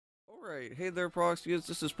Alright, hey there Proxyians,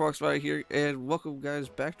 this is Proxify here, and welcome guys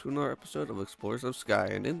back to another episode of Explorers of Sky.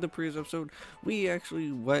 And in the previous episode, we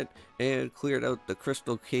actually went and cleared out the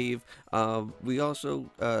Crystal Cave. We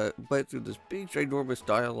also went through this big ginormous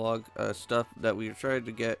dialogue stuff that we were trying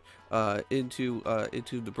to get into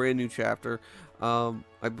the brand new chapter.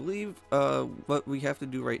 I believe what we have to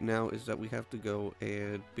do right now is that we have to go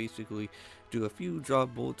and basically do a few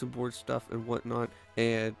job bulletin board stuff and whatnot,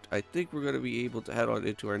 and I think we're going to be able to head on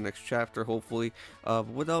into our next chapter, hopefully. But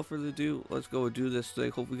without further ado, let's go and do this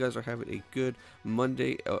thing. Hope you guys are having a good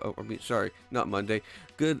Monday, sorry, not Monday,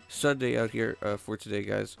 good Sunday out here for today,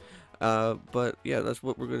 guys. But yeah, that's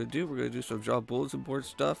what we're going to do. We're going to do some job bulletin board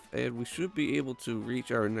stuff, and we should be able to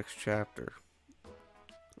reach our next chapter.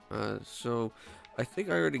 So I think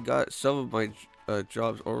I already got some of my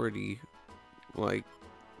jobs already, like,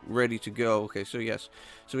 ready to go. Okay, so yes,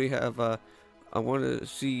 so we have I want to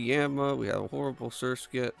see Yama, we have a horrible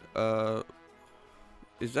Surskit.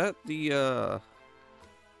 Is that the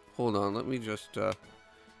hold on, let me just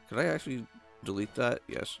could I actually delete that?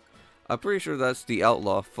 Yes, I'm pretty sure that's the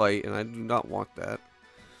outlaw fight, and I do not want that.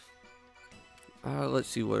 Let's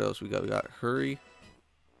see what else we got. We got hurry,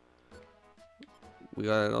 we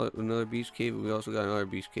got another beast cave, and we also got another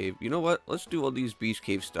beast cave. You know what, let's do all these beast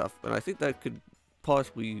cave stuff, and I think that could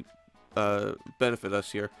possibly benefit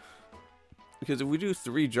us here, because if we do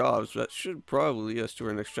 3 jobs, that should probably lead us to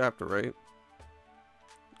our next chapter, right?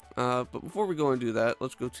 But before we go and do that,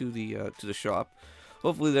 let's go to the shop.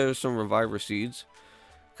 Hopefully there's some reviver seeds,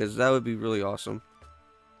 because that would be really awesome.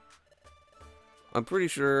 I'm pretty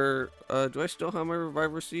sure, do I still have my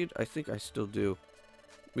reviver seed? I think I still do,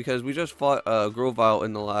 because we just fought Grovile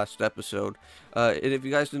in the last episode, and if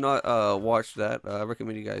you guys did not watch that, I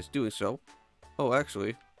recommend you guys doing so. Oh,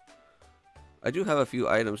 actually, I do have a few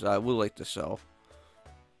items that I would like to sell,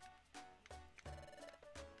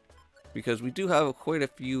 because we do have quite a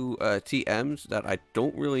few TMs that I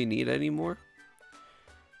don't really need anymore.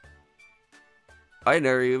 I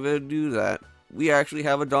never even knew that. We actually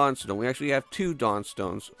have a Dawnstone. We actually have 2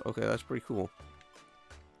 Dawnstones. Okay, that's pretty cool.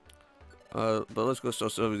 But let's go sell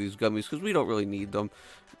some of these gummies, because we don't really need them.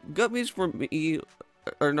 Gummies for me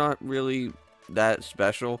are not really that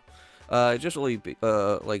special. It just only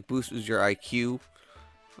like boosts your IQ.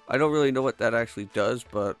 I don't really know what that actually does,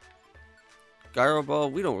 but Gyro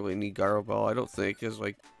Ball, we don't really need Gyro Ball, I don't think, because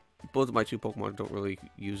like both of my 2 Pokemon don't really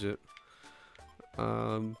use it.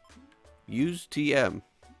 Use TM.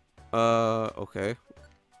 Okay.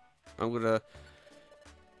 I'm gonna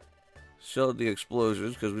sell the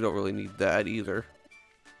explosions, because we don't really need that either.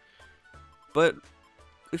 But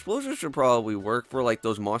explosions should probably work for like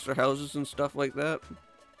those monster houses and stuff like that.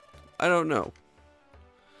 I don't know.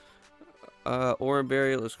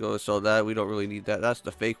 Oranberry, let's go sell that. We don't really need that. That's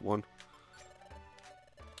the fake one.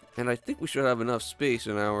 And I think we should have enough space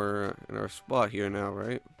in our spot here now,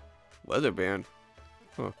 right? Weather band.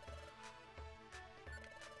 Huh.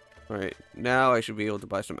 Alright, now I should be able to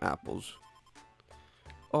buy some apples.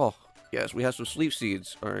 Oh, yes, we have some sleep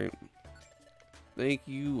seeds. Alright. Thank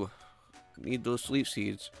you. Need those sleep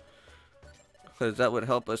seeds, because that would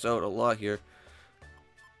help us out a lot here.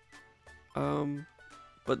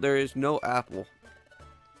 But there is no apple.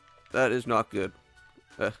 That is not good.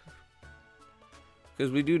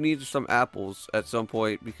 Because we do need some apples at some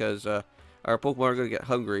point, because our Pokemon are going to get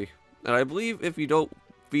hungry. And I believe if you don't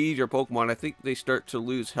feed your Pokemon, I think they start to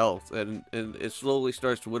lose health, and it slowly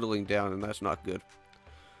starts whittling down, and that's not good.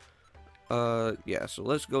 Yeah, so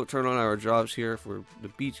let's go turn on our jobs here for the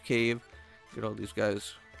beach cave. Get all these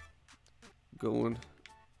guys going.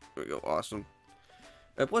 There we go, awesome.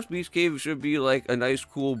 And plus, Beast Cave should be like a nice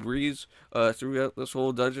cool breeze throughout this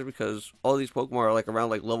whole dungeon, because all these Pokemon are like around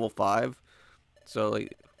like level 5. So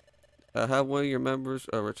like, have one of your members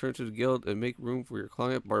return to the guild and make room for your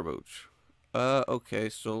client Barboach. Okay,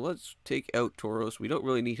 so let's take out Tauros. We don't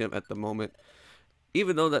really need him at the moment,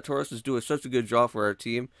 even though that Tauros is doing such a good job for our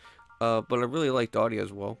team. But I really like Dottie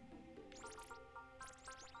as well.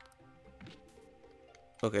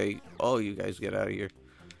 Okay, all you guys get out of here.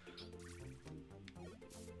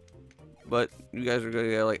 But you guys are gonna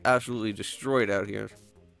get like absolutely destroyed out here.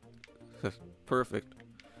 Perfect.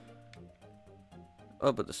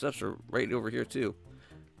 Oh, but the steps are right over here too.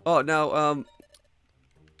 Oh, now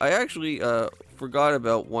I actually forgot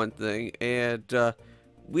about one thing, and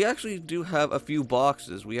we actually do have a few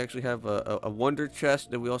boxes. We actually have a wonder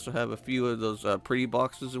chest, and we also have a few of those pretty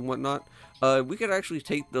boxes and whatnot. We could actually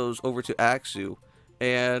take those over to Axu,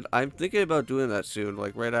 and I'm thinking about doing that soon,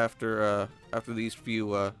 like right after after these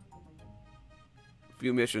few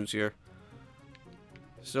missions here.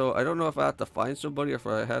 So I don't know if I have to find somebody or if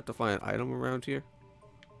I have to find an item around here.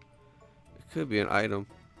 Could be an item.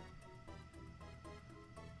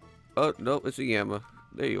 Oh, nope, it's a Yama.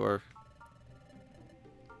 There you are.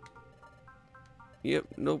 Yep,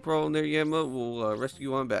 no problem there, Yama. We'll rescue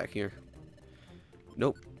you on back here.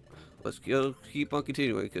 Nope. Let's go keep on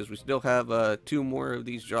continuing because we still have 2 more of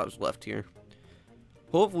these jobs left here.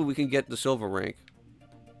 Hopefully we can get the silver rank.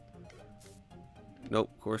 Nope,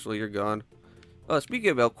 Corsola, you're gone. Speaking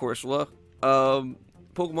about Corsola,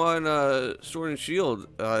 Pokemon Sword and Shield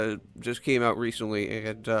just came out recently,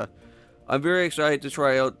 and I'm very excited to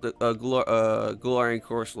try out the Galarian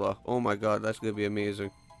Corsola. Oh my god, that's gonna be amazing.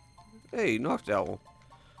 Hey, Noctowl.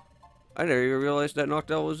 I never even realized that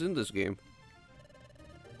Noctowl was in this game.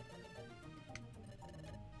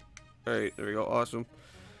 Alright, there we go, awesome.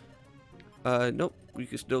 Nope, we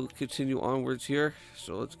can still continue onwards here,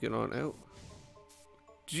 so let's get on out.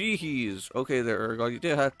 Jeez, okay there, Ergon, you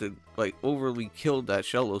did have to, like, overly kill that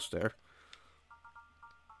Shellos there.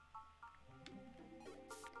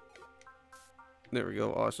 There we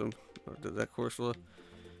go, awesome. Did that Corsola.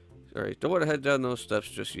 Alright, don't want to head down those steps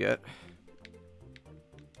just yet.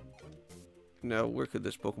 Now, where could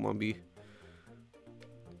this Pokemon be?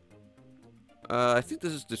 I think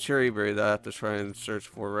this is the Cherry Berry that I have to try and search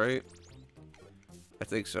for, right? I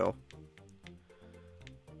think so.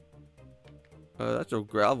 That's a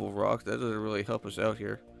gravel rock. That doesn't really help us out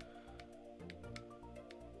here.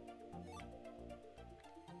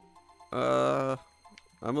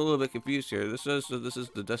 I'm a little bit confused here. This says that this is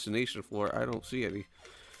the destination floor. I don't see any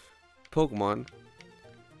Pokemon.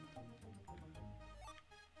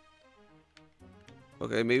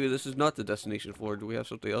 Okay, maybe this is not the destination floor. Do we have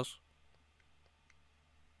something else?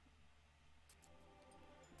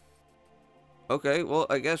 Okay, well,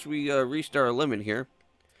 I guess we reached our limit here.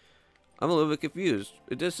 I'm a little bit confused.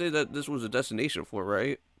 It did say that this was a destination floor,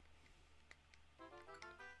 right?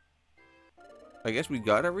 I guess we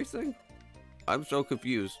got everything? I'm so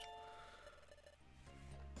confused.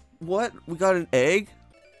 What? We got an egg?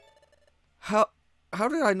 How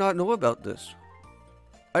did I not know about this?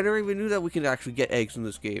 I never even knew that we could actually get eggs in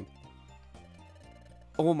this game.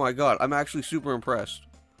 Oh my god, I'm actually super impressed.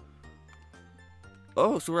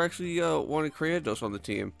 Oh, so we're actually wanting Cranidos on the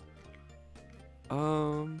team.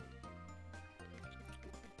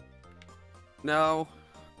 Now,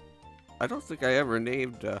 I don't think I ever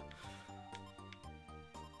named,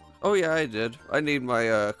 oh yeah, I did. I named my,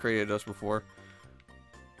 Cranidos before.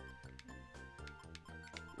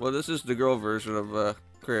 Well, this is the girl version of,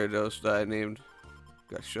 Cranidos that I named.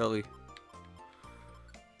 Got Shelly.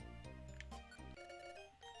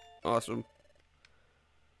 Awesome.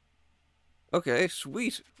 Okay,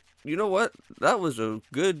 sweet. You know what? That was a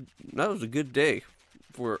good day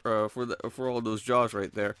for all those jaws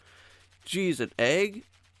right there. Geez, an egg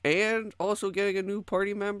and also getting a new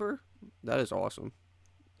party member? That is awesome.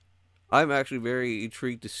 I'm actually very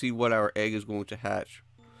intrigued to see what our egg is going to hatch.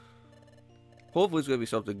 Hopefully it's going to be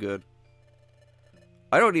something good.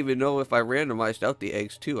 I don't even know if I randomized out the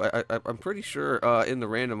eggs too. I'm pretty sure in the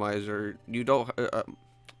randomizer you don't.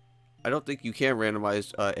 I don't think you can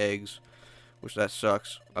randomize eggs, which that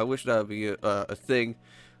sucks. I wish that would be a thing,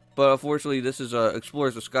 but unfortunately this is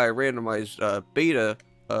Explorers of Sky randomized beta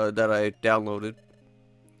that I downloaded.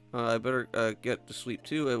 I better get to sleep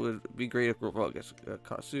too. It would be great if well, I guess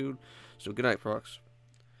caught soon. So good night, Prox.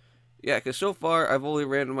 Yeah, because so far I've only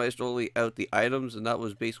randomized out the items, and that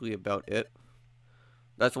was basically about it.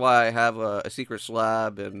 That's why I have a secret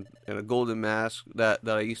slab and a golden mask that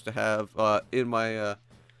I used to have in my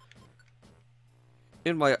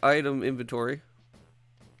item inventory.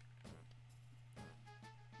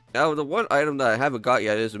 Now, the one item that I haven't got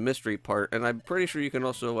yet is a mystery part, and I'm pretty sure you can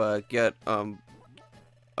also get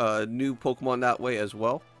new Pokemon that way as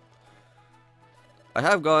well. I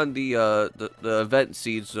have gotten the event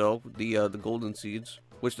seeds though, the golden seeds,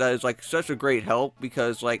 which that is like such a great help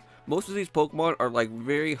because like most of these Pokemon are like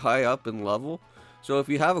very high up in level. So if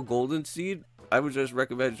you have a golden seed, I would just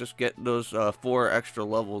recommend just get those 4 extra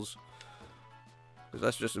levels, because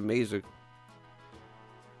that's just amazing.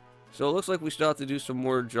 So it looks like we still have to do some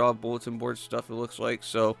more job bulletin board stuff, it looks like,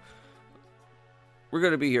 so we're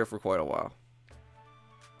going to be here for quite a while.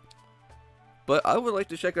 But I would like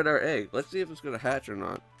to check out our egg. Let's see if it's going to hatch or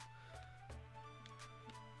not.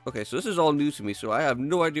 Okay, so this is all new to me, so I have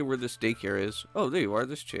no idea where this daycare is. Oh, there you are,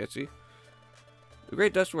 this Chansey. The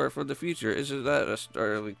Great Dusknoir for the future, isn't that a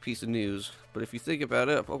startling piece of news? But if you think about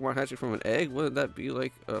it, a Pokemon hatching from an egg, wouldn't that be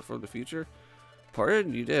like from the future?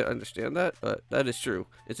 Pardon? You didn't understand that? That is true.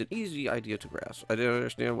 It's an easy idea to grasp. I didn't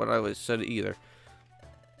understand what I was said either.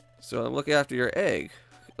 So I'm looking after your egg.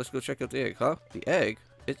 Let's go check out the egg, huh? The egg?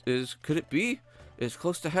 It is, could it be? It's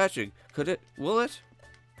close to hatching. Could it? Will it?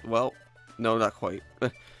 Well, No, not quite.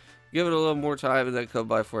 Give it a little more time and then come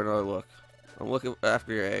by for another look. I'm looking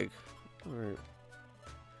after your egg. Alright.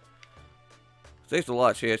 Thanks a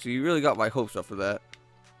lot, Chance. You really got my hopes up for that.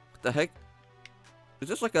 What the heck? Is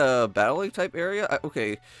this like a battling type area?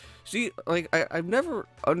 Okay. See, like, I've never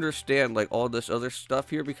understand, like, all this other stuff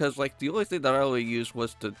here, because, like, the only thing that I really used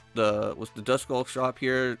was the Dusknoir shop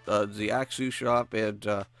here, the Axu shop, and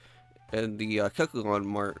the Kekulon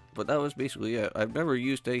Mart, but that was basically it. I've never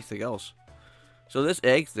used anything else. So this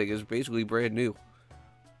egg thing is basically brand new.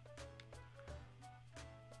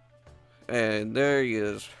 And there he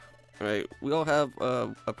is. Alright, we all have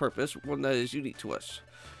a purpose, one that is unique to us.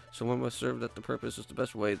 Someone must serve that the purpose is the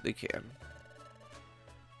best way they can.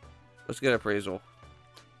 Let's get appraisal.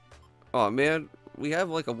 Oh man, we have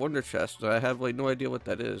like a wonder chest, and I have like no idea what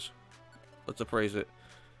that is. Let's appraise it.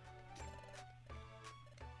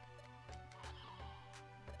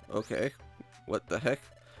 Okay, what the heck?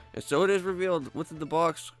 And so it is revealed within the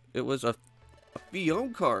box, it was a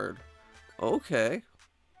Fion card. Okay,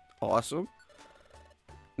 awesome.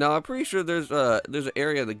 Now I'm pretty sure there's an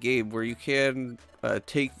area in the game where you can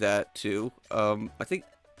take that to. I think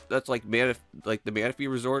that's like the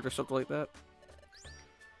Manaphy Resort or something like that.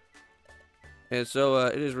 And so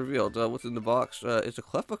it is revealed within the box. It's a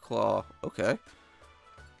Clefaclaw. Okay.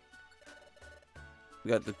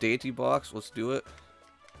 We got the Dainty box. Let's do it.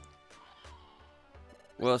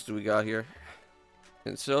 What else do we got here?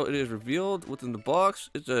 And so it is revealed within the box.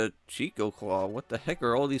 It's a Chico Claw. What the heck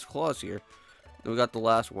are all these claws here? Then we got the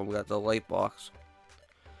last one. We got the light box.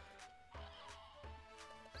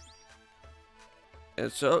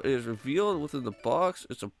 And so it is revealed within the box.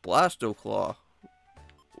 It's a Blasto Claw.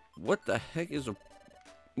 What the heck is a...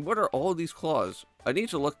 What are all these claws? I need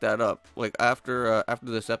to look that up. Like after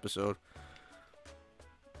this episode.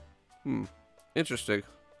 Interesting.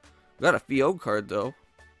 We got a Fion card though.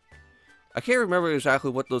 I can't remember exactly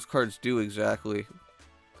what those cards do exactly.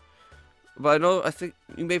 But I think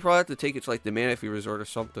you may probably have to take it to like the Manaphy Resort or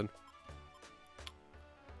something.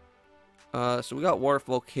 So we got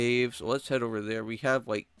Waterfall Cave, so let's head over there. We have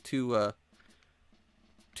like two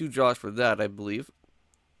jaws for that, I believe.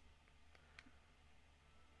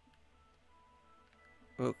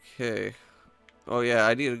 Okay. Oh yeah,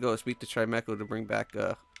 I need to go speak to Trimeco to bring back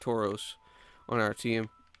Tauros on our team.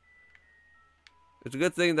 It's a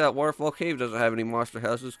good thing that Waterfall Cave doesn't have any monster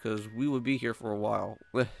houses, because we would be here for a while.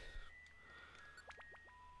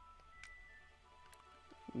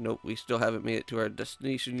 Nope, we still haven't made it to our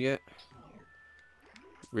destination yet.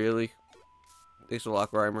 Really? Thanks a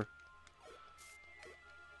lot, Grimer.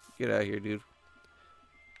 Get out of here, dude.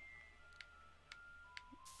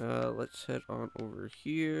 Let's head on over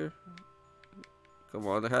here. Come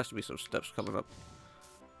on, there has to be some steps coming up.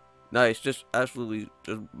 Nice, just absolutely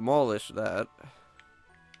demolish that.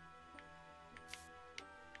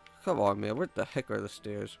 Come on, man. Where the heck are the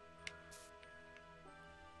stairs?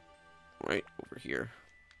 Right over here.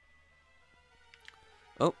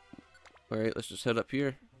 Oh. Alright, let's just head up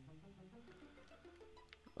here.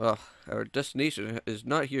 Oh, our destination is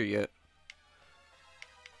not here yet.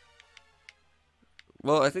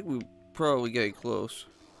 Well, I think we're probably getting close.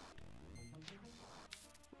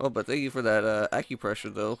 Oh, but thank you for that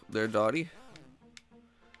acupressure, though, there, Dottie.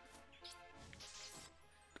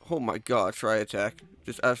 Oh my god, try attack.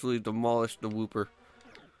 Just absolutely demolished the Wooper.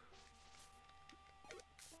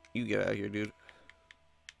 You get out of here, dude.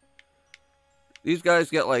 These guys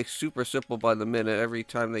get like super simple by the minute every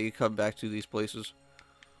time that you come back to these places.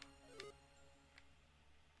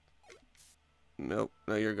 Nope,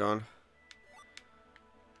 now you're gone.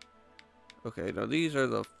 Okay, now these are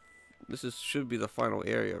the... should be the final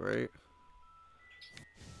area, right?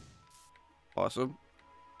 Awesome.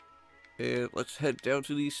 And let's head down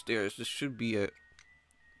to these stairs. This should be it.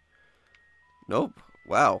 Nope.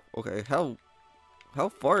 Wow. Okay, how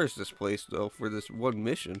far is this place, though, for this one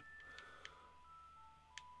mission?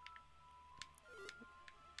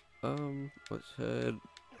 Let's head...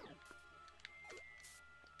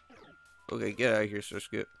 Okay, get out of here,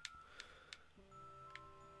 Surskit.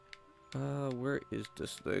 Where is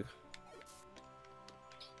this thing?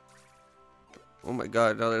 Oh my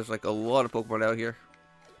god, now there's like a lot of Pokemon out here.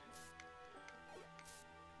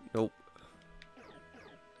 Nope.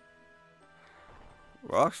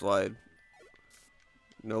 Rock Slide.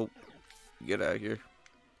 Nope. Get out of here.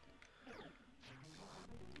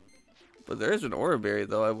 But there is an Aura Berry,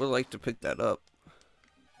 though. I would like to pick that up.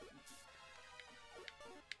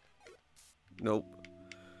 Nope.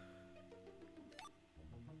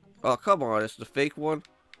 Oh, come on. It's the fake one.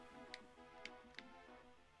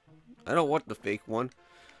 I don't want the fake one.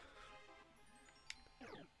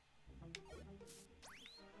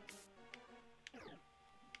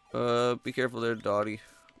 Be careful there, Dottie.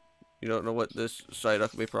 You don't know what this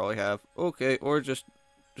Psyduck may probably have. Okay, or just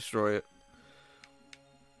destroy it.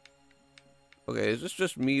 Okay, is this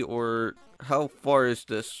just me, or how far is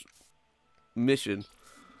this mission?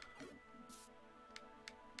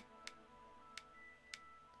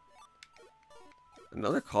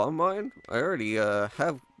 Another Calm Mine? I already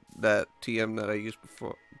have that TM that I used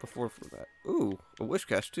before for that. Ooh, a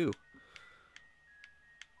Wishcash too.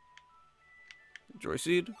 Joy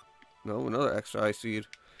Seed? No, another XI Seed.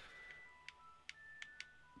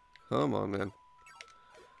 Come on, man.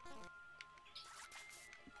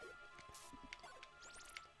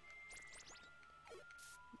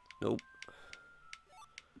 Nope.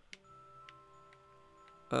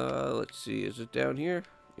 Let's see. Is it down here?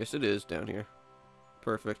 Yes, it is down here.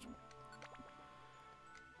 Perfect.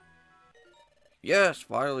 Yes!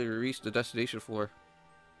 Finally, we reached the destination floor.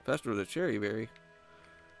 Faster with a cherry berry.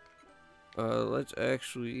 Let's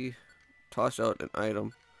actually toss out an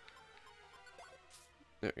item.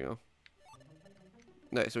 There we go.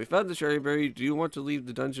 Nice. So we found the cherry berry. Do you want to leave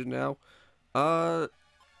the dungeon now? I'm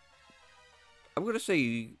gonna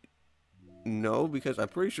say no, because I'm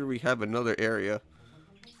pretty sure we have another area.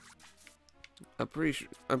 I'm pretty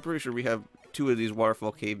sure we have 2 of these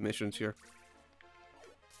waterfall cave missions here.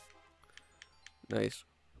 Nice.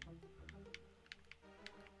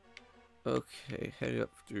 Okay, head up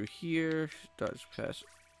through here. Dodge past.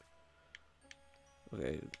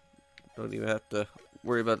 Okay, don't even have to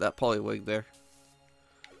worry about that Poliwag there.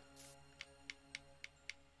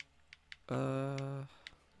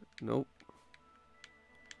 Nope.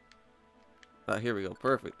 Ah, here we go.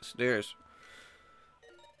 Perfect. Stairs.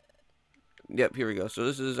 Yep, here we go. So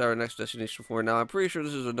this is our next destination for now. I'm pretty sure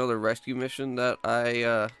this is another rescue mission that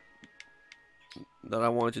I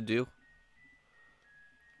wanted to do.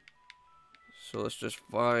 So let's just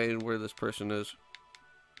find where this person is.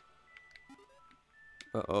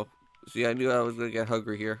 Uh-oh. See, I knew I was gonna get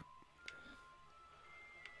hungry here.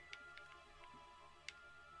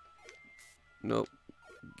 Nope.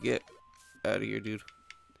 Get out of here, dude.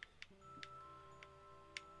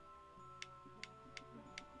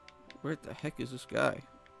 Where the heck is this guy?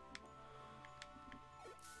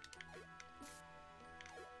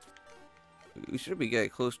 We should be getting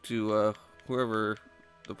close to whoever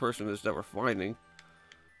the person is that we're finding.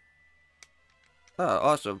 Ah,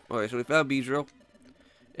 awesome. Alright, so we found Betrayal.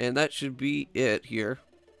 And that should be it here.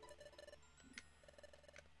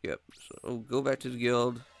 Yep. So go back to the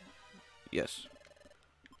guild. Yes.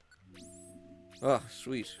 Ah,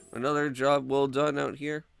 sweet. Another job well done out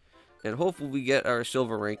here. And hopefully we get our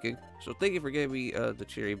silver ranking. So thank you for giving me the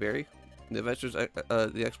cherry berry. The adventures,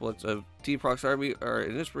 the exploits of Team Prox Army are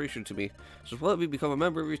an inspiration to me. So let me become a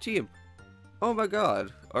member of your team. Oh my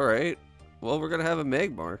god. Alright. Well, we're gonna have a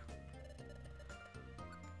Magmar.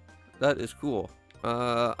 That is cool.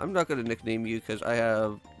 I'm not gonna nickname you because I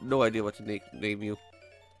have no idea what to name you.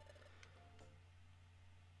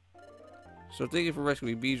 So thank you for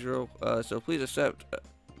rescuing Betrayal. So please accept.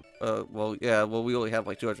 Well, yeah. Well, we only have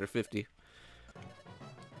like 250.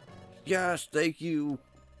 Yes, thank you.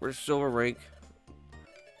 We're silver rank.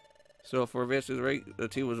 So for advancing the rank, the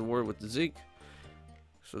team was awarded with the zinc.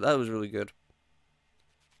 So that was really good.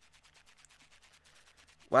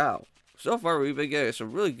 Wow. So far we've been getting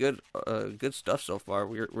some really good stuff so far.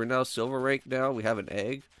 We're now silver rank now. We have an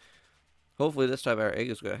egg. Hopefully this time our egg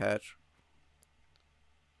is gonna hatch.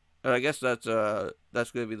 And I guess that's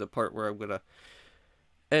gonna be the part where I'm gonna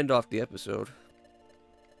end off the episode.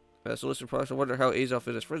 So listen, Prox, I wonder how Azoth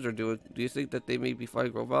and his friends are doing. Do you think that they may be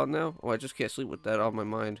fighting Grovyle now? Oh, I just can't sleep with that on my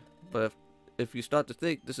mind. But if you start to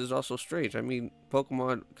think, this is also strange. I mean,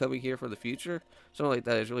 Pokemon coming here for the future? Something like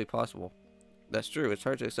that is really possible. That's true. It's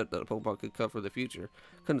hard to accept that a Pokemon could come for the future.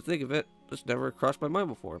 Couldn't think of it. This never crossed my mind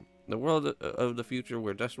before. The world of the future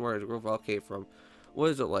where Dusknoir and Grovyle came from.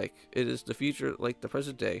 What is it like? It is the future like the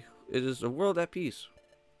present day. It is a world at peace.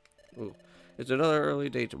 Ooh. It's another early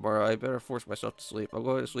day tomorrow. I better force myself to sleep. I'm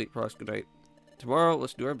going to sleep, Prox. Good night. Tomorrow,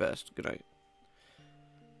 let's do our best. Good night.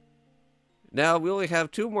 Now, we only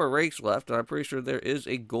have 2 more ranks left, and I'm pretty sure there is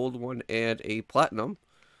a gold one and a platinum.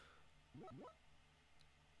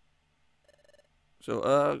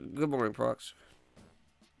 So, good morning, Prox.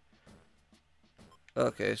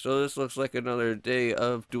 Okay, so this looks like another day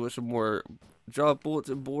of doing some more job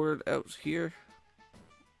bulletin board out here.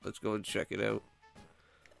 Let's go and check it out.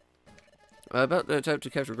 About the attempt to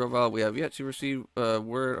capture Grovyle, we have yet to receive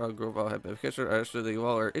word on Grovyle have been captured. I understand that you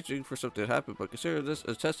all are itching for something to happen, but consider this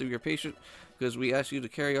a test of your patience, because we ask you to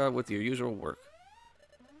carry on with your usual work.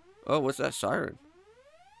 Oh, what's that siren?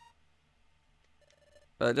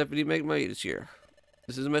 Deputy Magmite is here.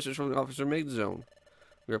 This is a message from the Officer Meg Zone.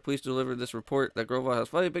 We are pleased to deliver this report that Grovile has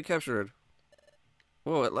finally been captured.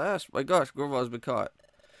 Whoa, at last! My gosh, Grovile has been caught.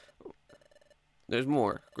 There's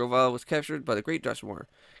more. Grovile was captured by the great Dusknoir.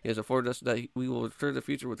 He has informed us that we will return to the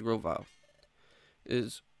future with Grovile.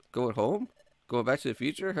 Is going home? Going back to the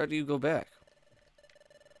future? How do you go back?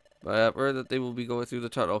 I have heard that they will be going through the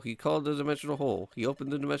tunnel. He called the dimensional hole. He opened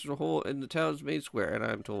the dimensional hole in the town's main square, and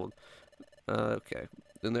I am told. Okay.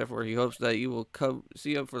 And therefore he hopes that you will come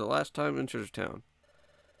see him for the last time in Treasure Town.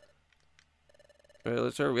 Alright,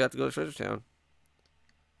 let's hurry. We have to go to Treasure Town.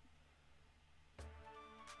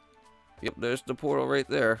 Yep, there's the portal right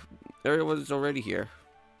there. Everyone's already here.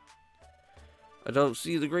 I don't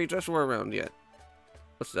see the Great Dusknoir around yet.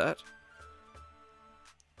 What's that?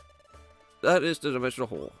 That is the dimensional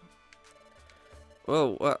hole.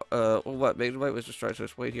 Oh, what Magnemite was just trying to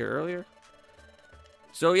explain here earlier?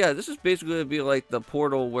 So yeah, this is basically gonna be like the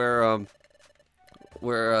portal where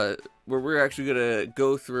we're actually gonna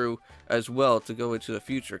go through as well to go into the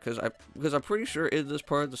future. Because I'm pretty sure in this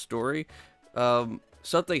part of the story,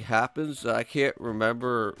 something happens that I can't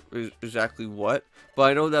remember exactly what, but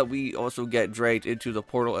I know that we also get dragged into the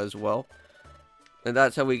portal as well, and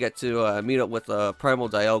that's how we get to meet up with Primal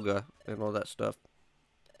Dialga and all that stuff.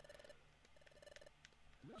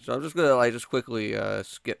 So I'm just gonna like just quickly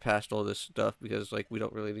skip past all this stuff because like we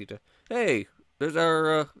don't really need to. Hey, there's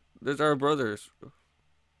our brothers.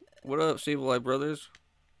 What up, Sableye brothers?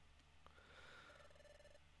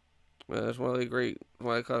 That's one of the great.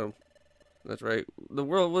 Why I caught them. That's right. The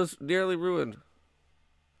world was nearly ruined.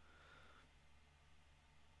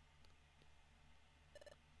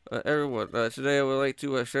 Everyone, today I would like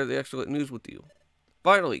to share the excellent news with you.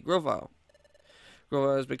 Finally, Grovile.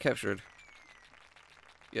 Grovile has been captured.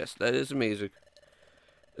 Yes, that is amazing.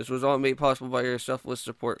 This was all made possible by your selfless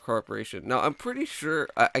support corporation. Now, I'm pretty sure,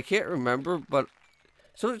 I can't remember, but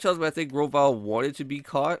something tells me I think Grovile wanted to be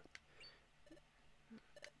caught.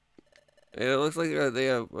 And it looks like they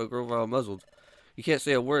have Grovile muzzled. You can't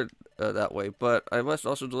say a word that way, but I must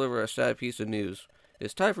also deliver a sad piece of news.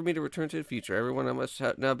 It's time for me to return to the future. Everyone, I must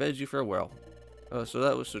now bid you farewell. So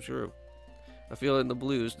that was so true. I feel in the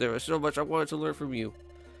blues. There was so much I wanted to learn from you.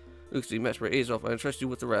 Uxie, Mesmer, Azov, I entrust you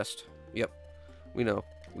with the rest. Yep, we know.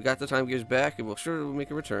 We got the time gears back, and we'll surely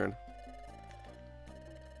make a return.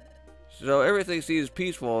 So everything seems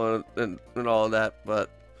peaceful and all of that, but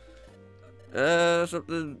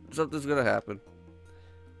something's gonna happen.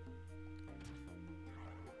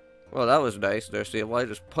 Well, that was nice there, Sam. I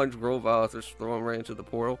just punched Grovile, just throw him right into the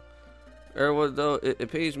portal. Everyone, though, it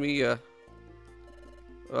pays me, I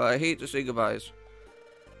hate to say goodbyes.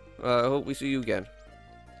 I hope we see you again.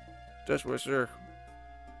 Dusknoir, sir.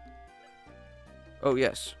 Oh,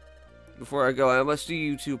 yes. Before I go, I must see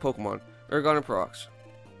you two Pokemon. Ergon and Prox.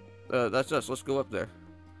 That's us. Let's go up there.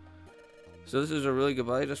 So this is a really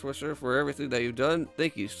goodbye, Dusknoir, sir, for everything that you've done.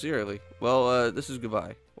 Thank you, sincerely. Well, this is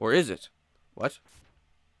goodbye. Or is it? What?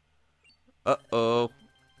 Uh-oh.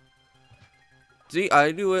 See,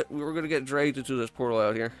 I knew it. We were going to get dragged into this portal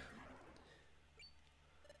out here.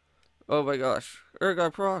 Oh my gosh.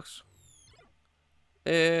 Ergon, Prox.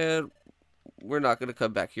 And we're not going to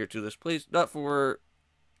come back here to this place. Not for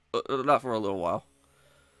a little while.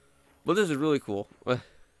 But this is really cool. Would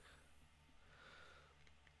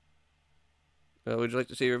you like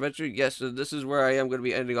to see your adventure? Yes, and this is where I am going to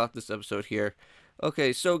be ending off this episode here.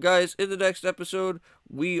 Okay, so guys, in the next episode,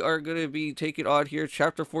 we are going to be taking on here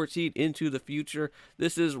Chapter 14, Into the Future.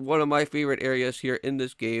 This is one of my favorite areas here in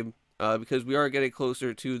this game, because we are getting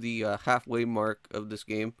closer to the halfway mark of this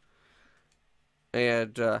game.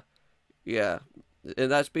 And, yeah,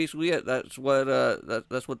 and that's basically it. That's what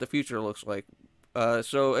the future looks like.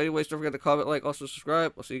 So anyways, don't forget to comment, like, also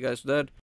subscribe. I'll see you guys then.